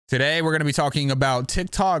Today, we're going to be talking about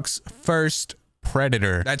TikTok's first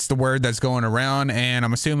predator. That's the word that's going around, and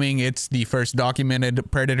I'm assuming it's the first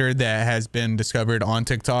documented predator that has been discovered on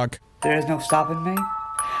TikTok. There is no stopping me.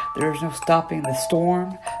 There is no stopping the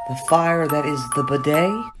storm, the fire that is the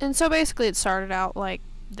bidet. And so basically it started out like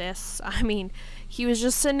this. I mean, he was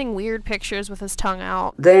just sending weird pictures with his tongue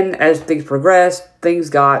out. Then as things progressed, things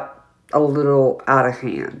got a little out of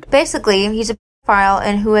hand. Basically, he's a pedophile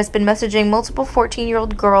and who has been messaging multiple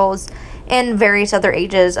 14-year-old girls and various other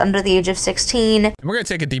ages under the age of 16. And we're going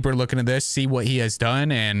to take a deeper look into this, see what he has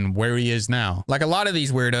done and where he is now. Like a lot of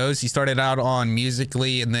these weirdos, he started out on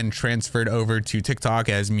Musical.ly and then transferred over to TikTok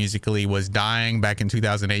as Musical.ly was dying back in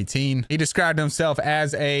 2018. He described himself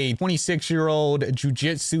as a 26-year-old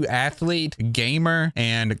jiu-jitsu athlete, gamer,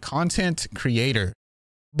 and content creator.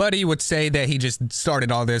 But he would say that he just started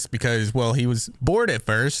all this because, well, he was bored at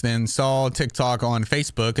first and saw TikTok on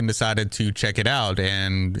Facebook and decided to check it out.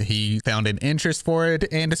 And he found an interest for it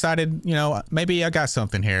and decided, you know, maybe I got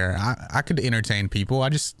something here. I could entertain people. I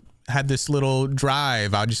just had this little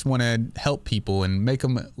drive. I just want to help people and make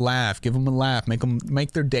them laugh, give them a laugh,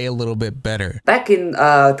 make their day a little bit better. Back in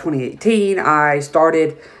 2018, I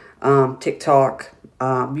started TikTok,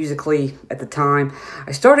 Musical.ly at the time.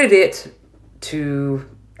 I started it to...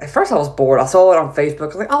 At first I was bored. I saw it on Facebook. I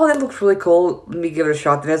was like, oh, that looks really cool. Let me give it a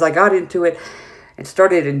shot. Then as I got into it and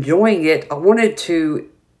started enjoying it, I wanted to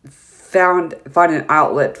find an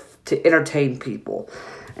outlet to entertain people.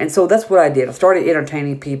 And so that's what I did. I started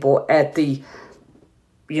entertaining people at the,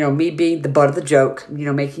 you know, me being the butt of the joke, you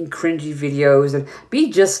know, making cringy videos and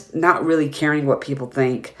me just not really caring what people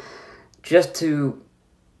think, just to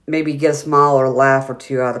maybe get a smile or a laugh or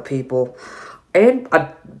two out of people. And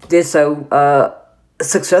I did so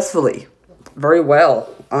successfully, very well.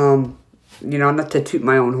 You know, not to toot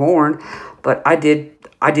my own horn, but I did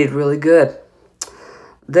really good.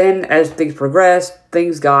 Then as things progressed,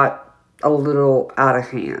 things got a little out of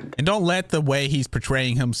hand. And don't let the way he's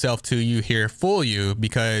portraying himself to you here fool you,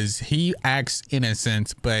 because he acts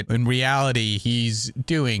innocent, but in reality, he's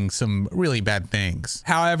doing some really bad things.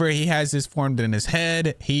 However, he has this formed in his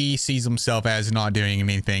head. He sees himself as not doing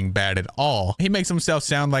anything bad at all. He makes himself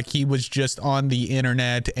sound like he was just on the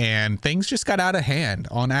internet and things just got out of hand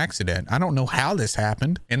on accident. I don't know how this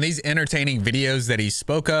happened. And these entertaining videos that he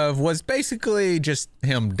spoke of was basically just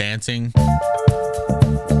him dancing.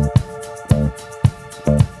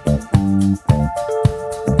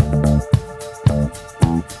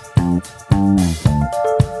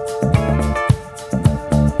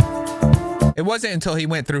 It wasn't until he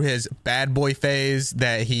went through his bad boy phase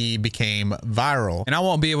that he became viral. And I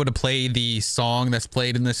won't be able to play the song that's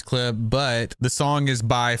played in this clip, but the song is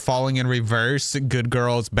by Falling in Reverse, Good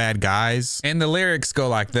Girls, Bad Guys. And the lyrics go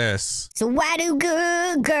like this. So why do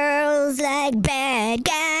good girls like bad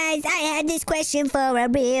guys? I had this question for a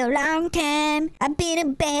real long time. I've been a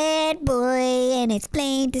bad boy and it's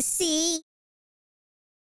plain to see.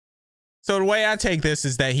 So the way I take this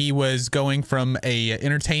is that he was going from a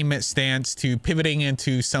entertainment stance to pivoting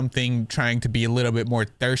into something trying to be a little bit more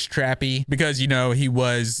thirst trappy, because, you know, he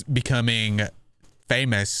was becoming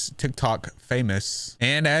famous, TikTok famous.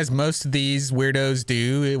 And as most of these weirdos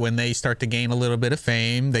do, when they start to gain a little bit of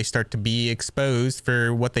fame, they start to be exposed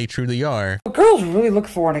for what they truly are. What girls really look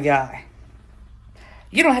for in a guy.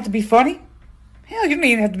 You don't have to be funny. Hell, you don't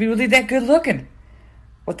even have to be really that good looking.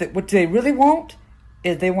 What they really want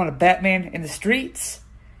is they want a Batman in the streets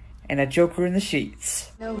and a Joker in the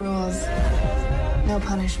sheets. No rules, no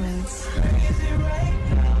punishments,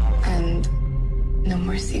 and no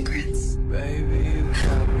more secrets. Baby, you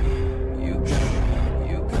got me, you got me,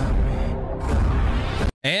 you got me.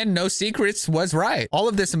 And no secrets was right. All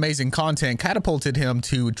of this amazing content catapulted him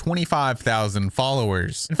to 25,000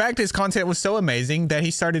 followers. In fact, his content was so amazing that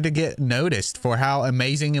he started to get noticed for how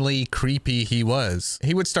amazingly creepy he was.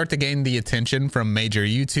 He would start to gain the attention from major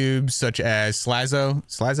YouTubes such as Slazo.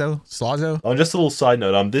 Oh, just a little side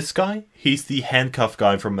note, this guy, he's the handcuff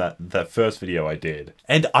guy from that first video I did.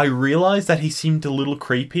 And I realized that he seemed a little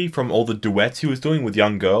creepy from all the duets he was doing with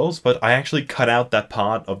young girls, but I actually cut out that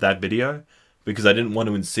part of that video because I didn't want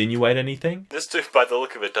to insinuate anything. This dude, by the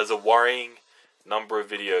look of it, does a worrying number of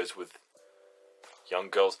videos with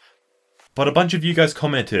young girls. But a bunch of you guys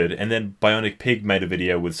commented, and then Bionic Pig made a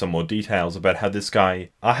video with some more details about how this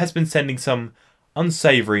guy has been sending some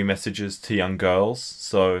unsavory messages to young girls.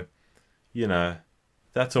 So, you know,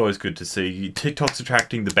 That's always good to see. TikTok's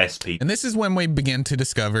attracting the best people. And this is when we begin to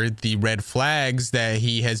discover the red flags that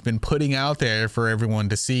he has been putting out there for everyone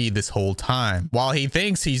to see this whole time. While he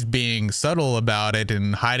thinks he's being subtle about it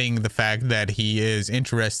and hiding the fact that he is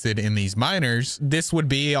interested in these minors, this would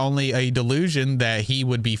be only a delusion that he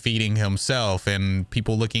would be feeding himself, and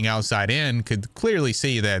people looking outside in could clearly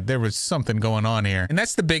see that there was something going on here. And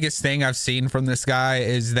that's the biggest thing I've seen from this guy,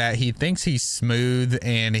 is that he thinks he's smooth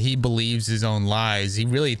and he believes his own lies. He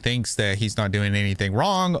really thinks that he's not doing anything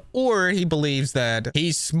wrong, or he believes that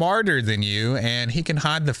he's smarter than you and he can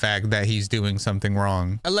hide the fact that he's doing something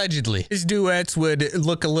wrong. Allegedly. His duets would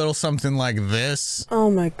look a little something like this. Oh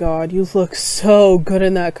my god, you look so good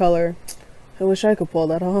in that color. I wish I could pull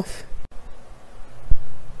that off.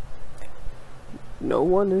 No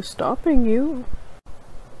one is stopping you.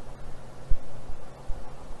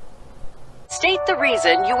 State the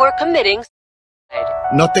reason you are committing suicide.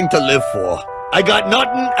 Nothing to live for. I got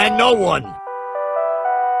nothing and no one.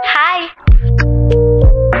 Hi.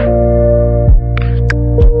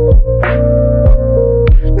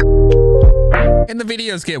 And the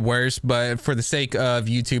videos get worse, but for the sake of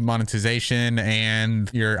YouTube monetization and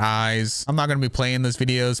your eyes, I'm not going to be playing those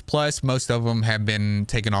videos. Plus, most of them have been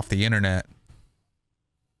taken off the internet.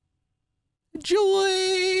 Joy!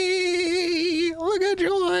 Look at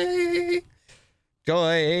Joy!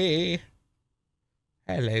 Joy!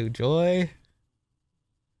 Hello, Joy.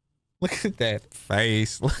 Look at that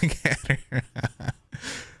face. Look at her.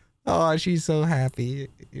 Oh, she's so happy.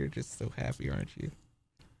 You're just so happy, aren't you?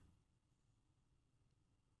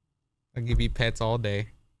 I'll give you pets all day.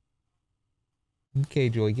 Okay,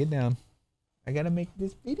 Joy, get down. I gotta make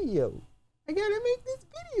this video. I gotta make this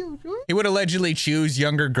video, Joy. He would allegedly choose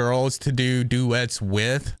younger girls to do duets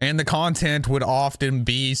with, and the content would often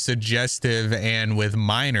be suggestive and with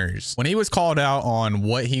minors. When he was called out on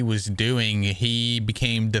what he was doing, he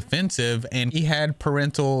became defensive and he had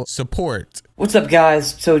parental support. What's up,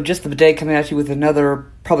 guys? So just the day coming at you with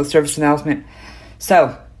another public service announcement.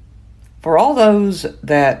 So, for all those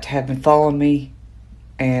that have been following me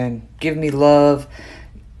and giving me love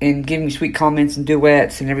and giving me sweet comments and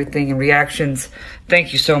duets and everything and reactions,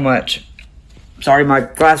 thank you so much. Sorry, my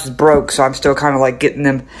glasses broke, so I'm still kind of like getting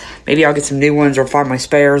them. Maybe I'll get some new ones or find my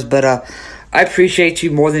spares, but I appreciate you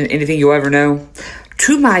more than anything you'll ever know.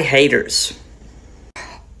 To my haters,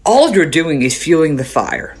 all you're doing is fueling the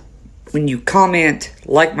fire. When you comment,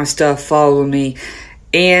 like my stuff, follow me,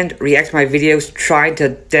 and react to my videos trying to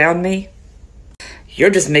down me, you're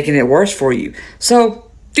just making it worse for you. So,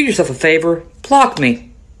 do yourself a favor, block me.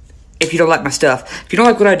 If you don't like my stuff. If you don't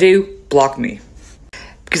like what I do, block me.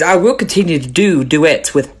 Because I will continue to do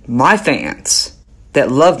duets with my fans that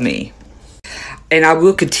love me. And I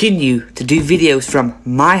will continue to do videos from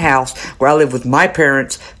my house where I live with my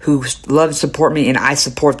parents who love and support me, and I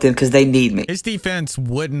support them because they need me. His defense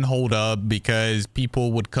wouldn't hold up because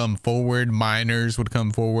people would come forward, minors would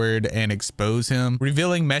come forward and expose him,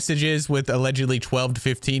 revealing messages with allegedly 12 to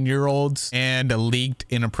 15-year-olds and leaked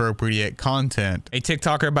inappropriate content. A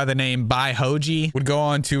TikToker by the name Bai Hoji would go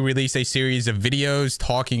on to release a series of videos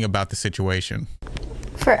talking about the situation.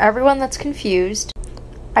 For everyone that's confused,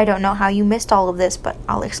 I don't know how you missed all of this, but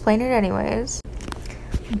I'll explain it anyways.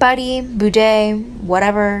 Buddy, Boudet,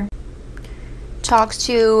 whatever, talks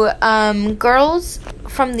to girls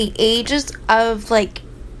from the ages of like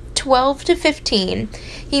 12 to 15.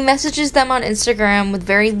 He messages them on Instagram with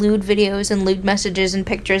very lewd videos and lewd messages and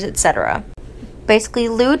pictures, etc. Basically,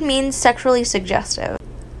 lewd means sexually suggestive.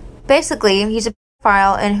 Basically, he's a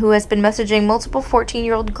pedophile and who has been messaging multiple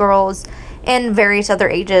 14-year-old girls and various other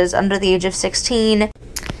ages under the age of 16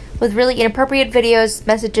 with really inappropriate videos,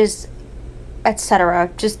 messages,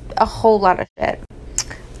 etc. Just a whole lot of shit.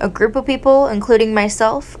 A group of people, including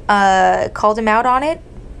myself, called him out on it,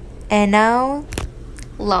 and now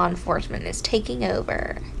law enforcement is taking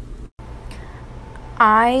over.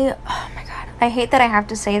 Oh my god, I hate that I have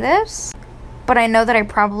to say this, but I know that I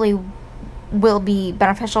probably will be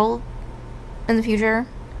beneficial in the future,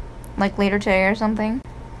 like later today or something.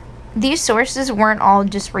 These sources weren't all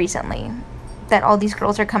just recently that all these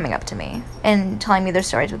girls are coming up to me and telling me their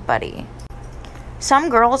stories with Buddy. Some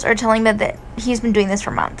girls are telling me that he's been doing this for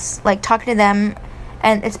months, like talking to them,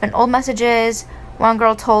 and it's been old messages. One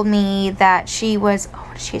girl told me that she was,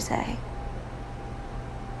 what did she say?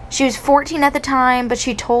 She was 14 at the time, but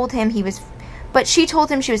she told him she was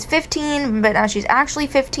 15, but now she's actually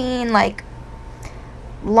 15, like,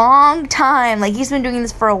 long time. Like, he's been doing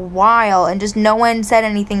this for a while, and just no one said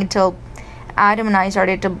anything until Adam and I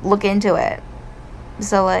started to look into it.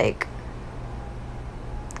 So, like,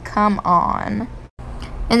 come on.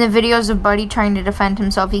 In the videos of Buddy trying to defend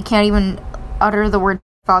himself, he can't even utter the word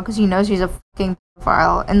pedophile because he knows he's a fucking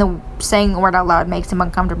pedophile, and the saying the word out loud makes him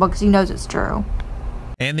uncomfortable because he knows it's true.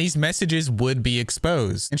 And these messages would be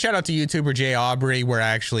exposed. And shout out to YouTuber Jay Aubrey, where I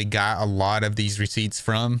actually got a lot of these receipts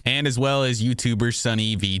from, and as well as YouTuber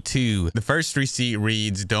Sunny V2. The first receipt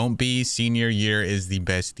reads, "Don't be, senior year is the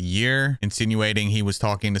best year," insinuating he was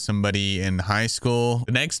talking to somebody in high school.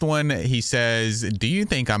 The next one, he says, "Do you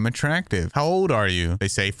think I'm attractive? How old are you?" They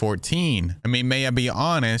say 14. I mean, may I be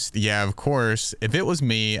honest? Yeah, of course. If it was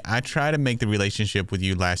me, I'd try to make the relationship with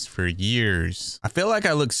you last for years. I feel like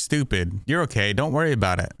I look stupid. You're okay. Don't worry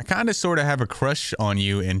about it. I kind of sort of have a crush on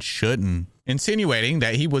you and shouldn't. Insinuating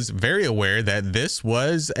that he was very aware that this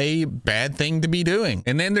was a bad thing to be doing.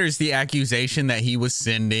 And then there's the accusation that he was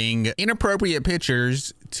sending inappropriate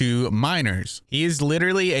pictures to minors. He is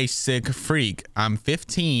literally a sick freak. I'm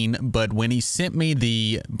 15, but when he sent me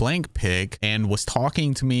the blank pic and was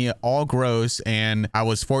talking to me all gross and I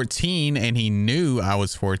was 14 and he knew I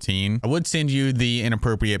was 14, I would send you the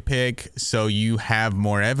inappropriate pic so you have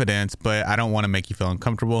more evidence, but I don't want to make you feel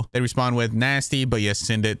uncomfortable. They respond with, "Nasty, but yes,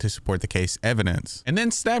 send it to support the case evidence." And then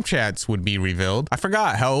Snapchats would be revealed. "I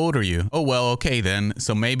forgot, how old are you?" "Oh, well, okay then.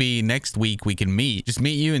 So maybe next week we can meet. Just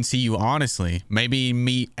meet you and see you honestly. Maybe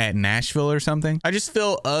meet at Nashville or something. I just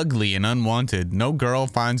feel ugly and unwanted. No girl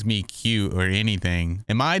finds me cute or anything.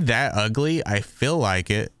 Am I that ugly? I feel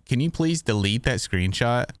like it. Can you please delete that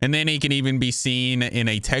screenshot?" And then he can even be seen in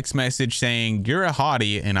a text message saying, "You're a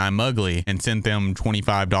hottie and I'm ugly," and sent them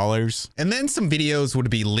 $25. And then some videos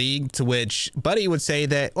would be leaked, to which Buddy would say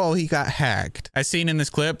that, "Oh, he got hacked," as seen in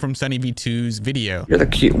this clip from Sunny V2's video. You're the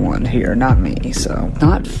cute one here, not me, so.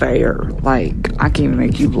 Not fair. Like, I can't even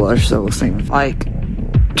make you blush, so it seems like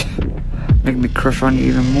make me crush on you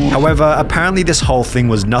even more. However, apparently this whole thing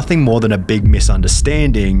was nothing more than a big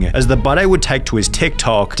misunderstanding, as the buddy would take to his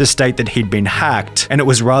TikTok to state that he'd been hacked, and it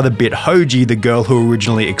was rather Bithoji, the girl who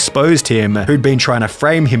originally exposed him, who'd been trying to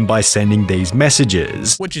frame him by sending these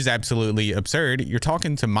messages. Which is absolutely absurd. You're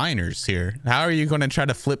talking to minors here. How are you going to try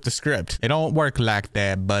to flip the script? It don't work like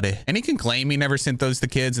that, buddy. And he can claim he never sent those to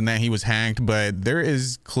kids and that he was hacked, but there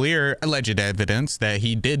is clear alleged evidence that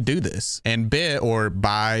he did do this. And Bit, or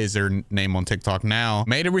Bi is their name on TikTok now,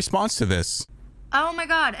 made a response to this. Oh my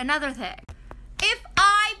god, another thing. If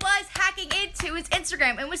I was hacking into his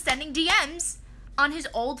Instagram and was sending DMs on his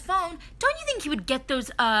old phone, don't you think he would get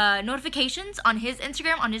those notifications on his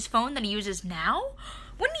Instagram on his phone that he uses now?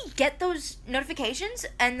 Wouldn't he get those notifications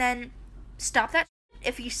and then stop that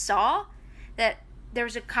if he saw that there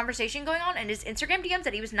was a conversation going on in his Instagram DMs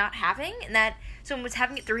that he was not having and that someone was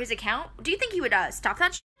having it through his account? Do you think he would stop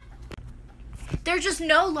that? There's just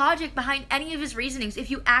no logic behind any of his reasonings if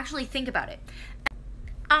you actually think about it.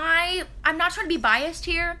 I'm not trying to be biased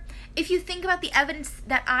here. If you think about the evidence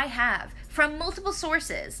that I have from multiple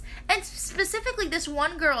sources, and specifically this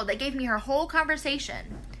one girl that gave me her whole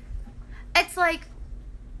conversation, it's like,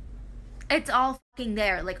 it's all fucking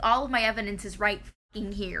there. Like, all of my evidence is right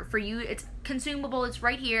fucking here. For you, it's consumable, it's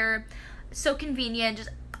right here. So convenient, just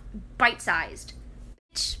bite-sized.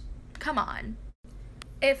 Bitch, come on.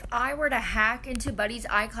 If I were to hack into Buddy's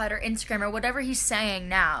iCloud or Instagram or whatever he's saying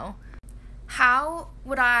now, how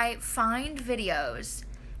would I find videos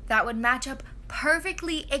that would match up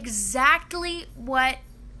perfectly exactly what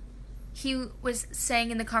he was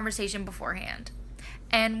saying in the conversation beforehand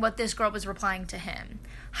and what this girl was replying to him?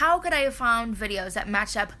 How could I have found videos that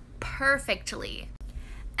matched up perfectly?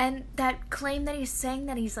 And that claim that he's saying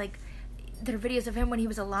that he's like, there are videos of him when he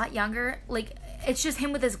was a lot younger, like, it's just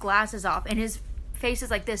him with his glasses off and his face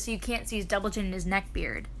is like this so you can't see his double chin and his neck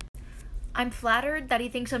beard. I'm flattered that he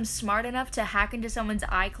thinks I'm smart enough to hack into someone's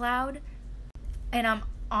iCloud, and I'm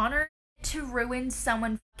honored to ruin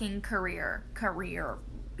someone's fucking career.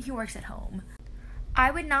 He works at home.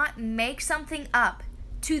 I would not make something up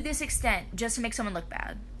to this extent just to make someone look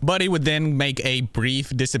bad. Buddy would then make a brief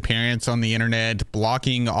disappearance on the internet,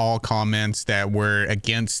 blocking all comments that were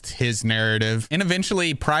against his narrative and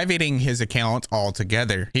eventually privating his account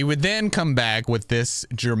altogether. He would then come back with this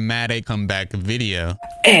dramatic comeback video.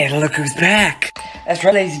 And look who's back. That's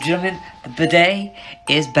right, ladies and gentlemen, the bidet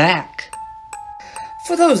is back.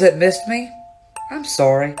 For those that missed me, I'm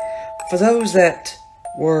sorry. For those that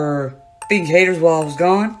were being haters while I was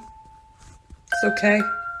gone, it's okay.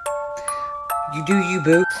 You do you,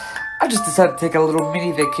 boo. I just decided to take a little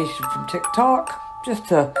mini vacation from TikTok just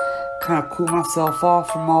to kind of cool myself off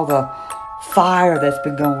from all the fire that's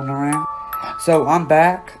been going around. So I'm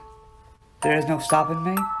back. There is no stopping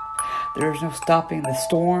me. There is no stopping the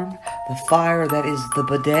storm, the fire that is the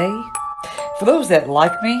bidet. For those that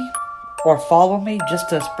like me or follow me just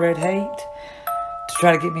to spread hate, to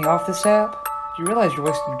try to get me off this app, You realize you're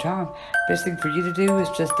wasting your time. Best thing for you to do is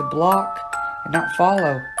just to block and not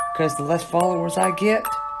follow. Because the less followers I get,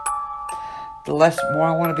 the less more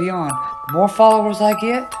I want to be on. The more followers I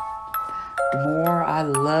get, the more I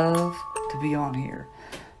love to be on here.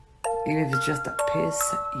 Even if it's just to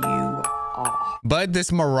piss you off. But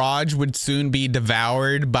this mirage would soon be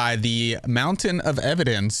devoured by the mountain of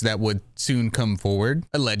evidence that would soon come forward.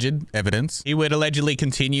 Alleged evidence. He would allegedly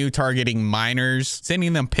continue targeting minors,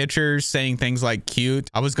 sending them pictures, saying things like cute.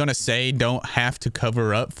 I was gonna say, don't have to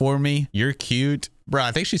cover up for me. You're cute. Bro,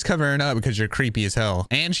 I think she's covering up because you're creepy as hell.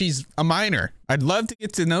 And she's a minor. I'd love to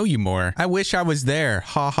get to know you more. I wish I was there.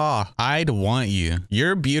 Ha ha. I'd want you.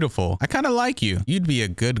 You're beautiful. I kind of like you. You'd be a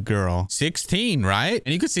good girl. 16, right?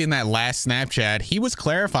 And you could see in that last Snapchat, he was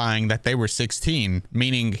clarifying that they were 16,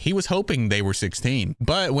 meaning he was hoping they were 16.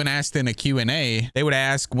 But when asked in a Q&A, they would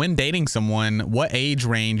ask, when dating someone, what age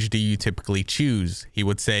range do you typically choose? He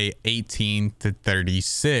would say 18 to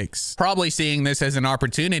 36. Probably seeing this as an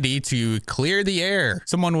opportunity to clear the air.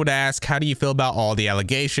 Someone would ask, how do you feel about all the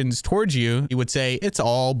allegations towards you? He would say, it's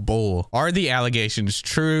all bull. Are the allegations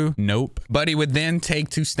true? Nope. But he would then take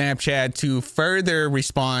to Snapchat to further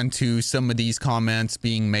respond to some of these comments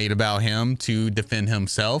being made about him to defend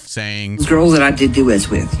himself, saying, Girls that I did duets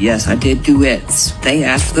with, yes, I did duets. They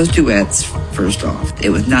asked for those duets, first off.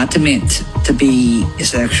 It was not meant to be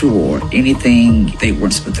sexual or anything. They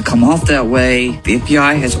weren't supposed to come off that way. The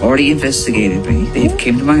FBI has already investigated me. They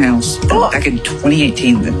came to my house back in 2018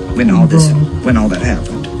 when all that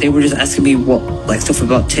happened. They were just asking me stuff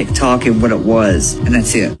about TikTok and what it was, and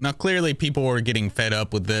that's it. Now, clearly people were getting fed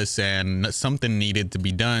up with this and something needed to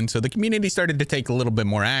be done, so the community started to take a little bit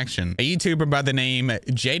more action. A YouTuber by the name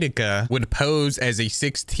Jadica would pose as a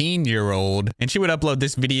 16-year-old, and she would upload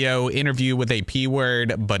this video interview with a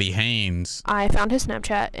P-word, Buddy Haynes. I found his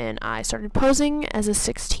Snapchat and I started posing as a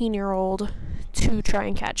 16-year-old to try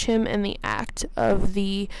and catch him in the act of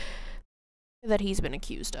the that he's been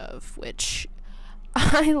accused of, which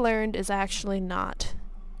I learned is actually not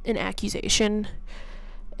an accusation.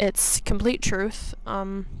 It's complete truth.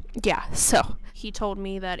 Yeah, so he told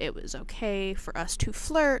me that it was okay for us to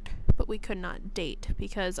flirt, but we could not date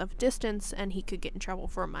because of distance and he could get in trouble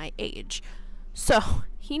for my age. So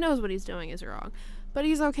he knows what he's doing is wrong, but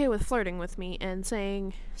he's okay with flirting with me and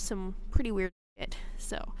saying some pretty weird shit.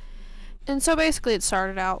 So basically it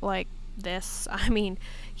started out like this. I mean,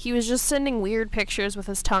 he was just sending weird pictures with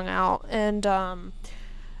his tongue out and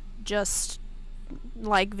just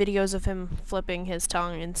like videos of him flipping his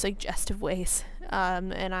tongue in suggestive ways,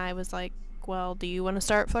 and I was like, well, do you want to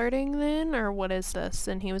start flirting then, or what is this?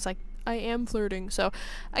 And he was like, I am flirting. So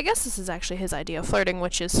I guess this is actually his idea of flirting,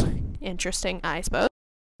 which is interesting, I suppose.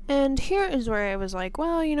 And here is where I was like,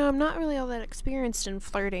 well, you know, I'm not really all that experienced in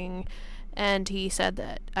flirting. And he said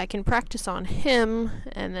that I can practice on him,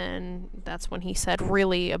 and then that's when he said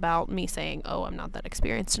really about me saying, oh, I'm not that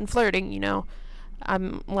experienced in flirting, you know,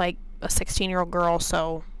 I'm like a 16-year-old girl,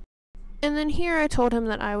 so. And then here I told him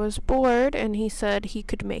that I was bored, and he said he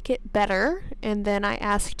could make it better, and then I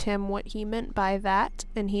asked him what he meant by that,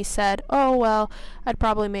 and he said, oh, well, I'd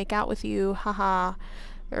probably make out with you, haha,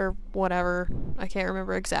 or whatever. I can't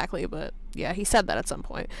remember exactly, but yeah, he said that at some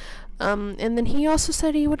point. And then he also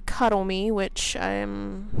said he would cuddle me, which I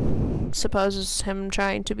suppose is him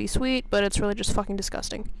trying to be sweet, but it's really just fucking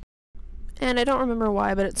disgusting. And I don't remember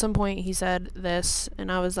why, but at some point he said this,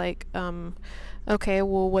 and I was like, okay,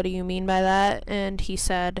 well, what do you mean by that? And he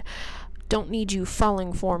said, don't need you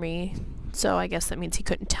falling for me. So I guess that means he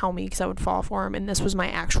couldn't tell me because I would fall for him, and this was my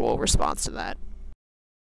actual response to that.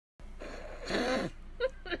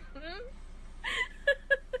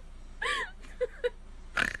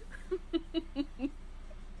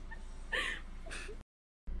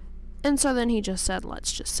 And so then he just said,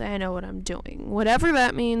 let's just say I know what I'm doing. Whatever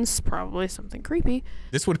that means, probably something creepy.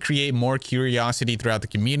 This would create more curiosity throughout the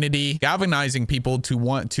community, galvanizing people to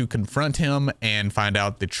want to confront him and find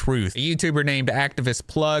out the truth. A YouTuber named Activist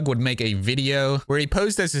Plug would make a video where he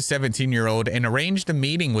posed as a 17-year-old and arranged a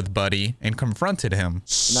meeting with Buddy and confronted him.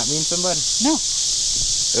 Not meeting somebody? No.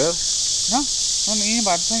 Really? No. I don't meet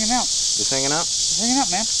anybody. Just hanging out. Just hanging out? Just hanging out,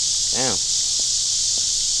 man. Damn.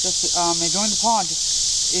 Just enjoying the pond. Just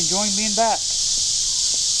enjoying being back.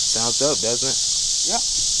 Sounds dope, doesn't it? Yep.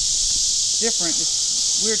 Different.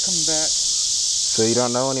 It's weird coming back. So you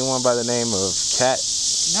don't know anyone by the name of Kat?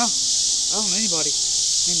 No. I don't know anybody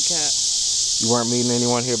named Kat. You weren't meeting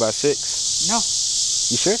anyone here by 6? No.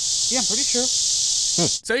 You sure? Yeah, I'm pretty sure.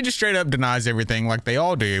 So he just straight up denies everything like they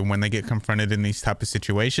all do when they get confronted in these type of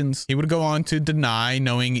situations. He would go on to deny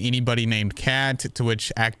knowing anybody named Kat, to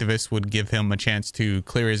which activists would give him a chance to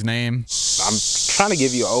clear his name. I'm trying to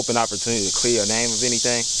give you an open opportunity to clear your name of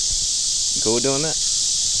anything. You cool with doing that?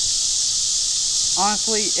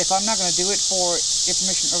 Honestly, if I'm not going to do it for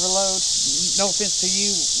information overload, no offense to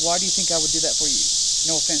you, why do you think I would do that for you?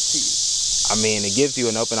 No offense to you. I mean, it gives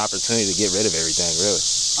you an open opportunity to get rid of everything, really.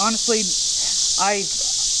 Honestly,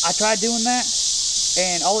 I tried doing that,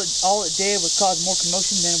 and all it did was cause more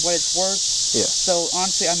commotion than what it's worth. Yeah. So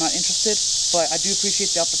honestly, I'm not interested, but I do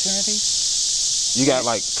appreciate the opportunity. You got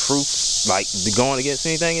like proof, like going against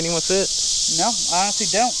anything anyone said? No, I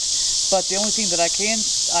honestly don't. But the only thing that I can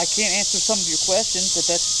answer some of your questions.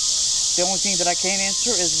 That's the only thing that I can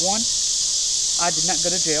answer is one, I did not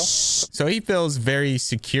go to jail. So he feels very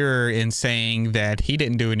secure in saying that he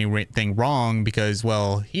didn't do anything wrong because,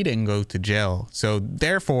 well, he didn't go to jail. So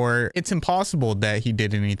therefore, it's impossible that he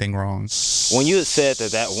did anything wrong. When you had said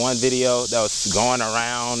that one video that was going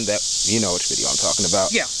around, that you know which video I'm talking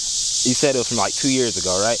about. Yeah. You said it was from like 2 years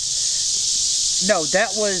ago, right? No,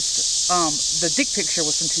 that was the dick picture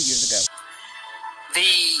was from 2 years ago.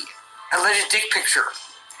 The alleged dick picture.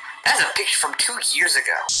 That's a picture from 2 years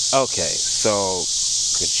ago. Okay, so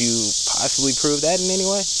could you possibly prove that in any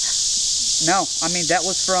way? No, I mean that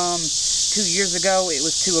was from 2 years ago. It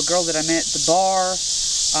was to a girl that I met at the bar.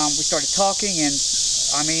 We started talking, and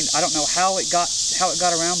I mean I don't know how it got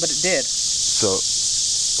around, but it did. So,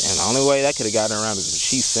 and the only way that could have gotten around is if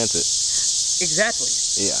she sent it. Exactly.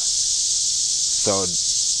 Yeah. So,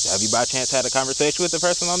 have you by chance had a conversation with the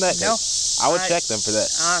person on that? No. I would check them for that.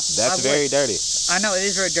 That's very dirty. I know it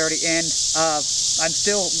is very dirty, and I'm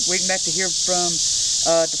still waiting back to hear from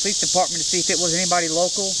the police department to see if it was anybody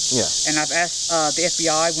local. Yeah. And I've asked the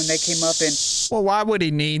FBI when they came up and. Well, why would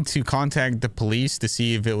he need to contact the police to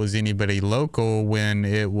see if it was anybody local when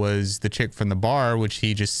it was the chick from the bar, which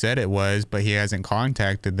he just said it was, but he hasn't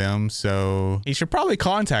contacted them? So he should probably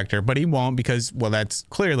contact her, but he won't because, well, that's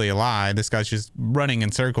clearly a lie. This guy's just running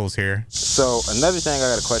in circles here. So another thing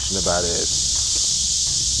I got a question about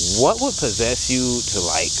is, what would possess you to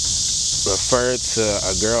like refer to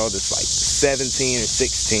a girl that's like 17 or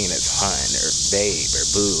 16 as hun or babe or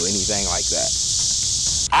boo, anything like that?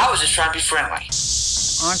 I was just trying to be friendly.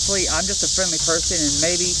 Honestly, I'm just a friendly person, and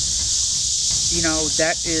maybe, you know,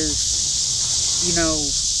 that is, you know,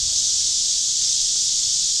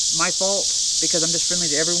 my fault because I'm just friendly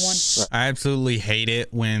to everyone. I absolutely hate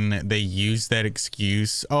it when they use that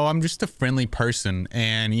excuse. Oh, I'm just a friendly person,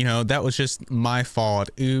 and you know, that was just my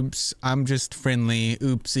fault. Oops, I'm just friendly.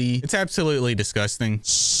 Oopsie. It's absolutely disgusting.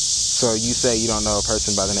 So you say you don't know a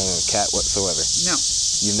person by the name of Kat whatsoever? No.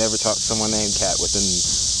 You've never talked to someone named Kat within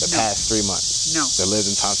the past 3 months? No. That lives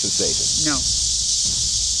in Thompson Station? No.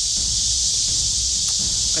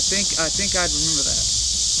 I think I'd remember that.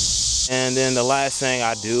 And then the last thing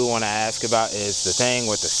I do want to ask about is the thing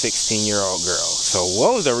with the 16-year-old girl. So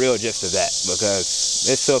what was the real gist of that? Because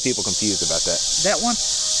there's still people confused about that. That one?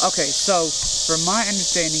 Okay, so from my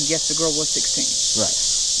understanding, yes, the girl was 16. Right.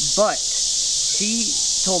 But she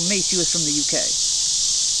told me she was from the UK.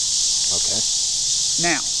 Okay.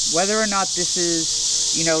 Now, whether or not this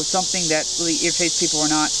is, you know, something that really irritates people or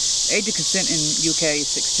not, age of consent in UK is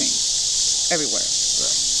 16. Everywhere.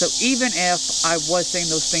 Right. So even if I was saying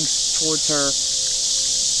those things towards her,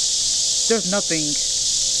 there's nothing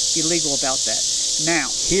illegal about that. Now.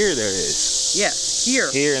 Here there is. Yes, here.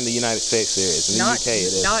 Here in the United States there is. In the UK it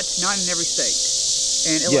is. Not in every state.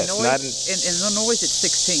 In Illinois, in Illinois it's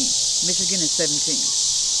 16. Michigan is 17.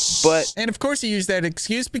 But and of course he used that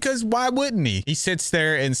excuse because why wouldn't he? He sits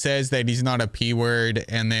there and says that he's not a P word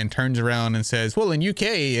and then turns around and says, well, in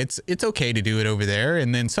UK it's okay to do it over there,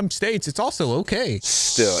 and then some states it's also okay.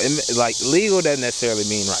 Still, like legal doesn't necessarily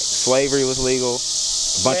mean right. Slavery was legal.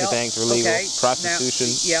 A bunch of things were legal. Okay.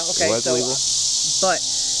 Prostitution was legal. But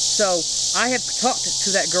so I have talked to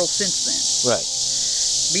that girl since then. Right.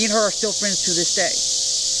 Me and her are still friends to this day.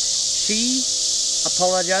 She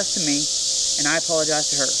apologized to me, and I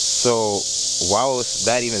apologized to her. So why was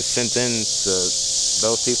that even sent in to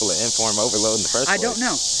those people at Inform Overload in the first place? I don't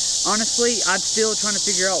know. Honestly, I'm still trying to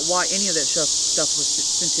figure out why any of that stuff was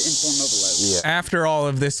sent to Inform Overload. Yeah. After all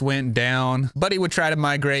of this went down, Buddy would try to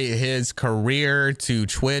migrate his career to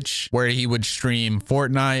Twitch, where he would stream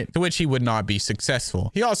Fortnite, to which he would not be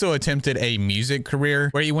successful. He also attempted a music career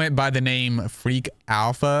where he went by the name Freak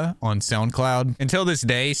Alpha on SoundCloud. Until this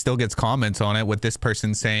day, still gets comments on it, with this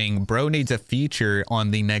person saying, bro needs a feature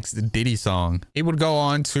on the next Diddy song. He would go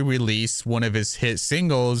on to release one of his hit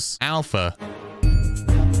singles, Alpha.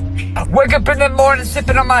 I wake up in the morning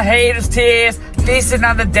sipping on my haters' tears, feasting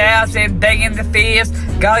on the doubts and begging the fears.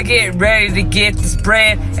 Gotta get ready to get the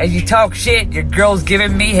spread. As you talk shit, your girl's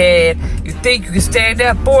giving me head. You think you can stand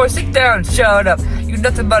up, boy? Sit down and shut up. You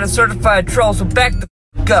nothing but a certified troll, so back the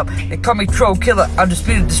f up. They call me Troll Killer,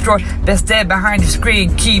 Undisputed Destroyer, best dad behind your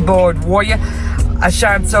screen, keyboard warrior. I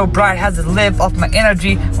shine so bright, has to live off my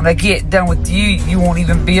energy. When I get done with you, you won't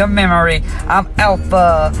even be a memory. I'm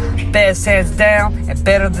alpha, best hands down, and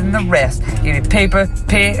better than the rest. Give me paper,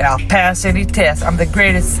 pen, and I'll pass any test. I'm the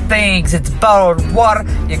greatest thing since bottled water.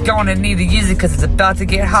 You're gonna need to use it because it's about to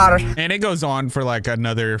get hotter. And it goes on for like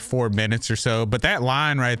another 4 minutes or so. But that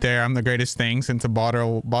line right there, I'm the greatest thing since a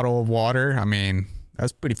bottle of water. I mean,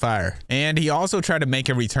 that's pretty fire. And he also tried to make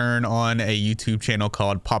a return on a YouTube channel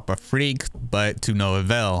called Papa Freak, but to no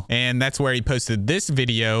avail. And that's where he posted this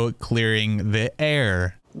video clearing the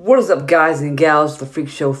air. What is up, guys and gals, the Freak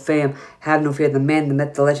Show fam? Have no fear, the man, the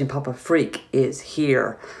myth, the legend, Papa Freak is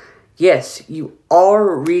here. Yes, you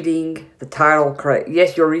are reading the title correct.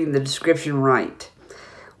 Yes, you're reading the description right.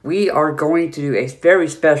 We are going to do a very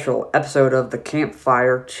special episode of the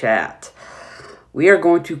Campfire Chat. We are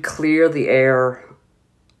going to clear the air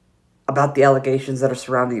about the allegations that are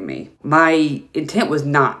surrounding me. My intent was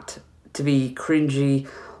not to be cringy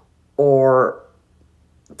or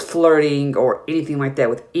flirting or anything like that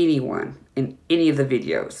with anyone in any of the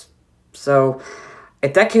videos. So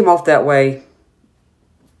if that came off that way,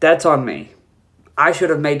 that's on me. I should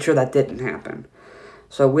have made sure that didn't happen.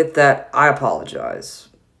 So with that, I apologize.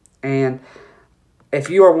 And if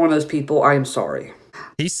you are one of those people, I am sorry.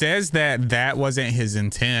 He says that that wasn't his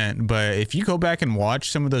intent, but if you go back and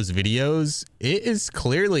watch some of those videos, it is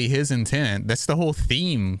clearly his intent. That's the whole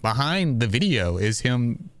theme behind the video, is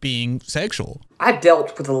him being sexual. I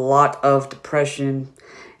dealt with a lot of depression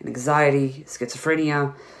and anxiety,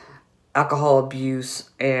 schizophrenia, alcohol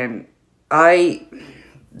abuse, and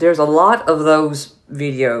there's a lot of those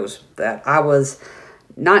videos that I was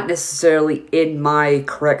not necessarily in my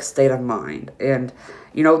correct state of mind. And,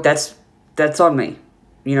 you know, that's on me.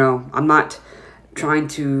 You know, I'm not trying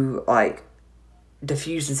to, like,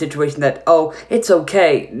 diffuse the situation that, oh, it's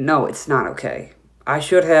okay. No, it's not okay. I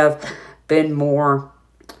should have been more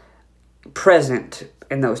present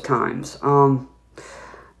in those times.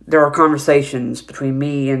 There are conversations between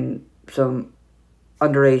me and some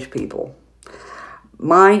underage people.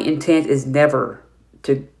 My intent is never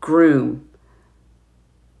to groom,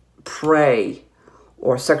 prey,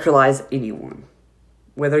 or sexualize anyone,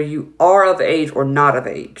 whether you are of age or not of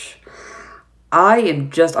age. I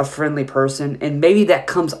am just a friendly person, and maybe that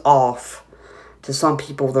comes off to some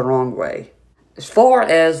people the wrong way. As far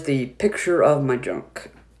as the picture of my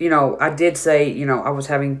junk, you know, I did say, you know, I was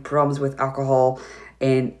having problems with alcohol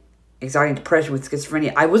and anxiety and depression with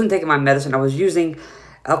schizophrenia. I wasn't taking my medicine. I was using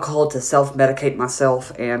alcohol to self-medicate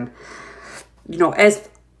myself, and, you know, as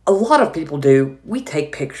a lot of people do, we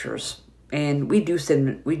take pictures, and we do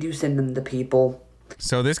send them to people.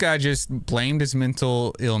 So this guy just blamed his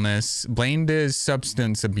mental illness, blamed his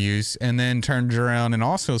substance abuse, and then turns around and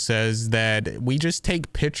also says that we just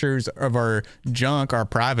take pictures of our junk, our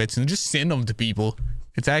privates, and just send them to people.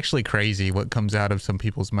 It's actually crazy what comes out of some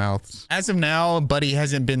people's mouths. As of now, Buddy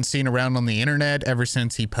hasn't been seen around on the internet ever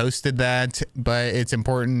since he posted that, but it's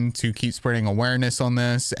important to keep spreading awareness on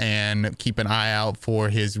this and keep an eye out for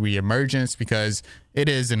his reemergence, because it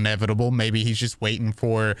is inevitable. Maybe he's just waiting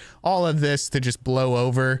for all of this to just blow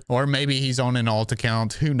over, or maybe he's on an alt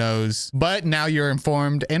account, who knows. But now you're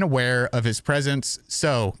informed and aware of his presence,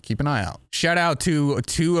 so keep an eye out. Shout out to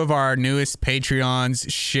two of our newest Patreons,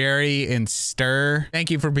 Sherry and Stir. Thank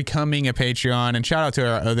you for becoming a Patreon, and shout out to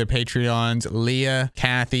our other Patreons, Leah,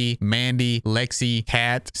 Kathy, Mandy, Lexi,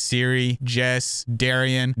 Kat, Siri, Jess,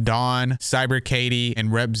 Darian, Dawn, Cyber Katie,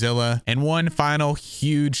 and Repzilla. And one final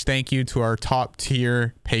huge thank you to our top tier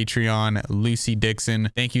Patreon, Lucy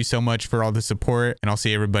Dixon. Thank you so much for all the support, and I'll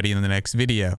see everybody in the next video.